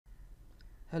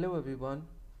Hello everyone,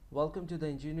 welcome to the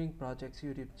Engineering Projects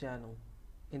YouTube channel.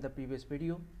 In the previous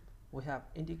video, we have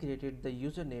integrated the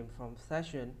username from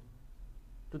session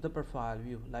to the profile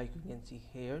view like you can see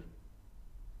here,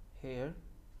 here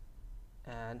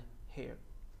and here.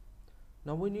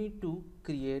 Now we need to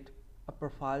create a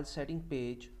profile setting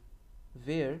page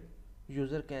where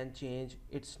user can change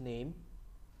its name,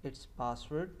 its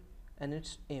password and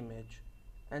its image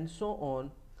and so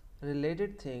on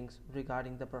related things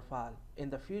regarding the profile. In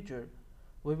the future,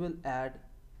 we will add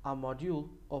a module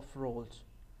of roles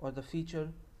or the feature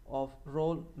of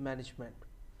role management.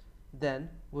 Then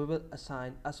we will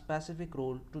assign a specific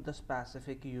role to the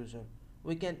specific user.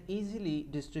 We can easily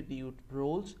distribute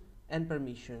roles and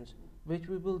permissions, which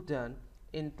we will done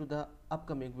into the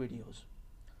upcoming videos.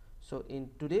 So in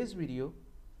today's video,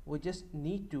 we just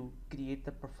need to create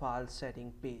the profile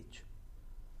setting page.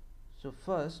 So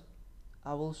first,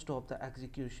 I will stop the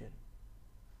execution.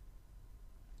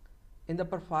 In the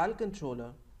profile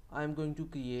controller, I am going to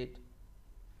create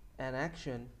an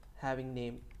action having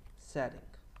name setting.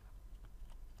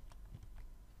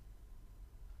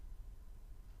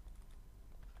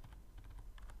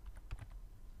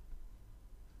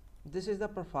 This is the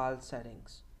profile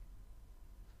settings.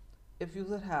 If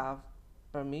user have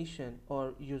permission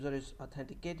or user is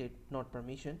authenticated, not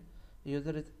permission,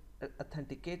 user is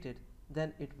authenticated,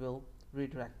 then it will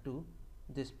redirect to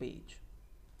this page.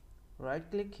 Right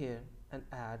click here and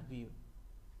add view.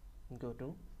 Go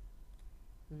to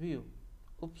view.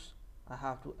 Oops, I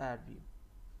have to add view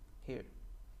here.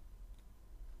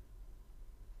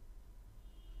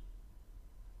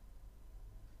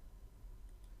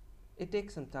 It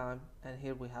takes some time and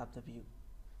here we have the view.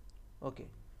 Okay,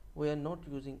 we are not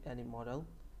using any model.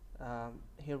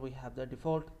 Here we have the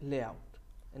default layout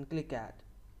and click add.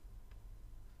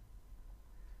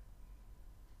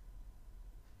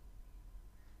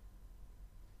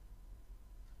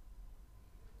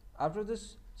 After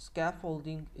this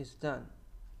scaffolding is done,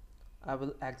 I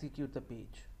will execute the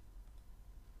page.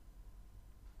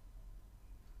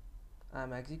 I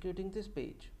am executing this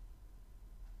page.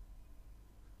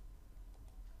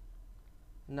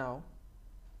 Now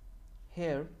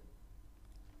here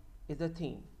is the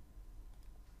theme,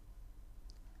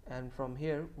 and from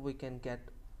here we can get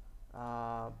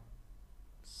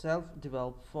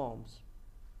self-developed forms.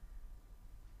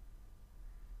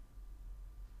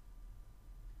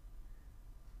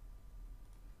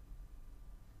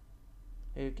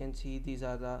 Here you can see these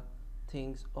are the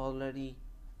things already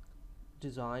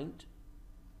designed.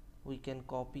 We can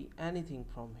copy anything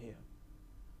from here.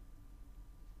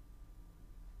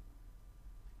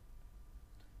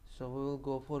 So we will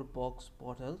go for box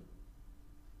portal.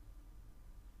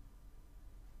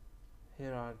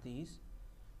 Here are these,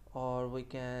 or we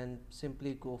can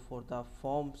simply go for the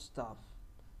form stuff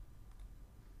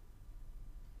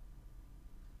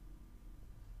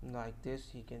like this.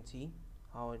 You can see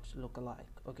how it's look alike.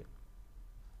 Okay,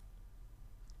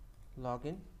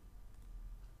 login,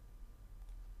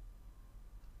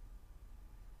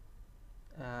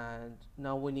 and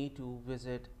now we need to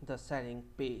visit the setting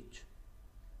page.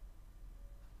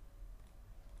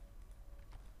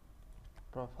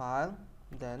 Profile,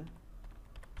 then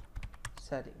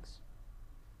settings.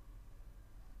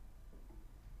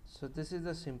 So this is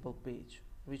the simple page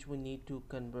which we need to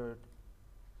convert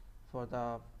for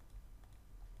the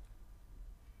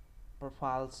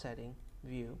profile setting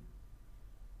view.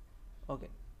 Okay,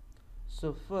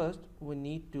 so first we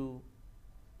need to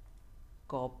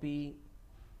copy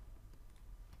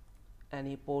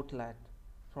any portlet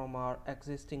from our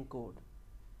existing code.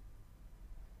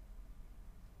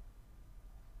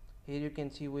 Here you can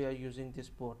see we are using this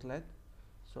portlet,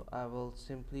 so I will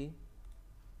simply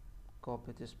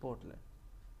copy this portlet.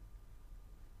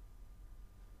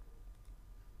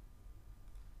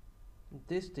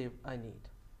 This div I need.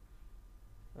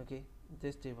 Okay,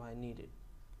 this div I needed.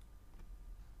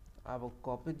 I will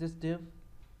copy this div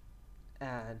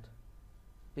and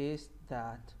paste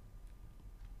that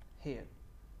here.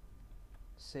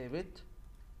 Save it.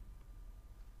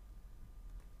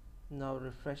 Now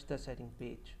refresh the setting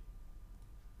page.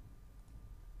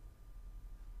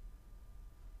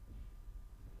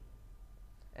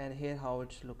 And here how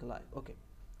it's look like. Okay,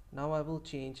 now I will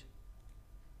change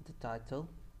the title,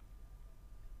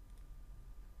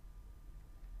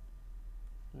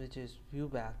 which is view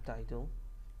back title.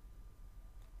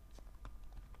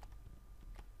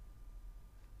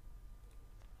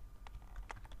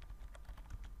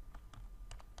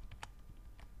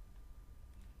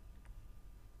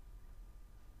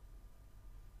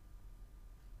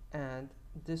 And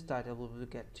this title will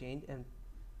get changed, and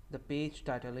the page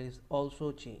title is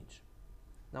also changed.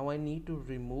 Now I need to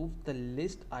remove the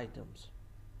list items.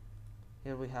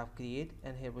 Here we have create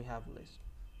and here we have list.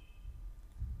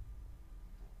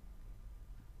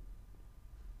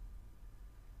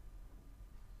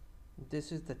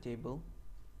 This is the table,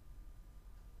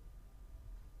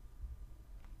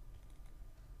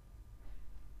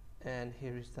 and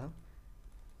here is the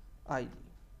ID.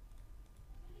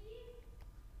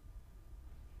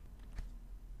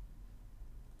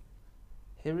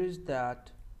 Here is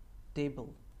that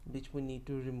table which we need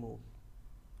to remove.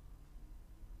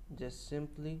 Just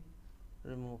simply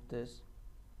remove this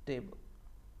table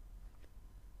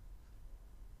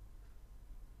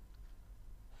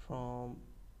from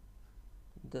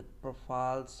the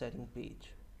profile setting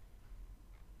page,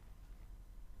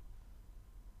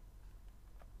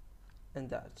 and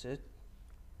that's it.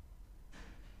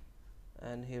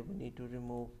 And here we need to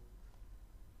remove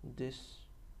this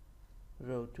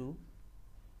row too.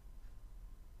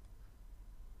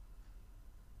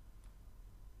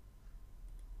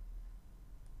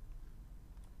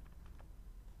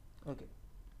 Okay,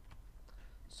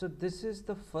 so this is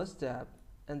the first tab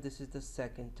and this is the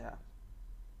second tab.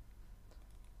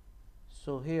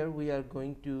 So here we are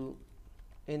going to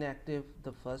inactive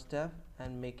the first tab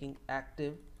and making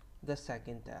active the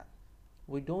second tab.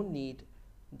 We don't need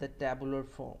the tabular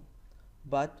form,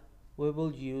 but we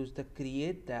will use the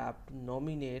create tab to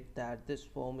nominate that this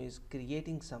form is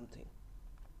creating something.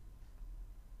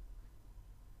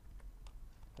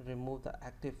 Remove the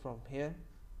active from here,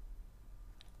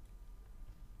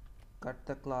 cut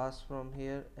the class from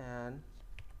here and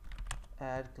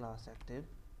add class active.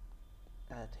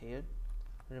 Add here,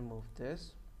 remove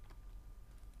this,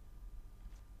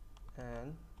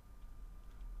 and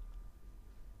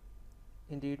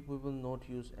indeed we will not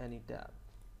use any tab.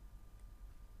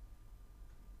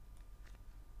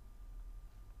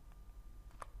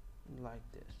 Like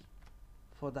this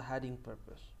for the heading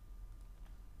purpose.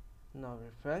 Now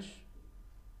refresh,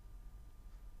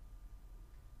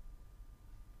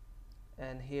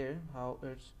 and here how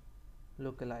it's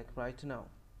look like right now.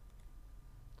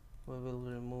 We will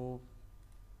remove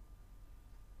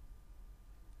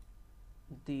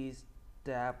these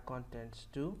tab contents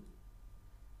too.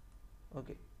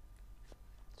 Okay,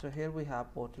 so here we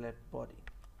have portlet body.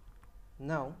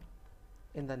 Now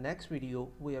in the next video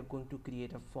we are going to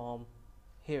create a form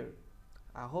here.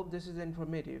 I hope this is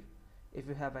informative. If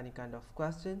you have any kind of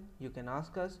question, you can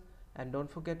ask us, and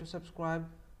don't forget to subscribe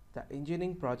the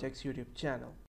Engineering Projects YouTube channel.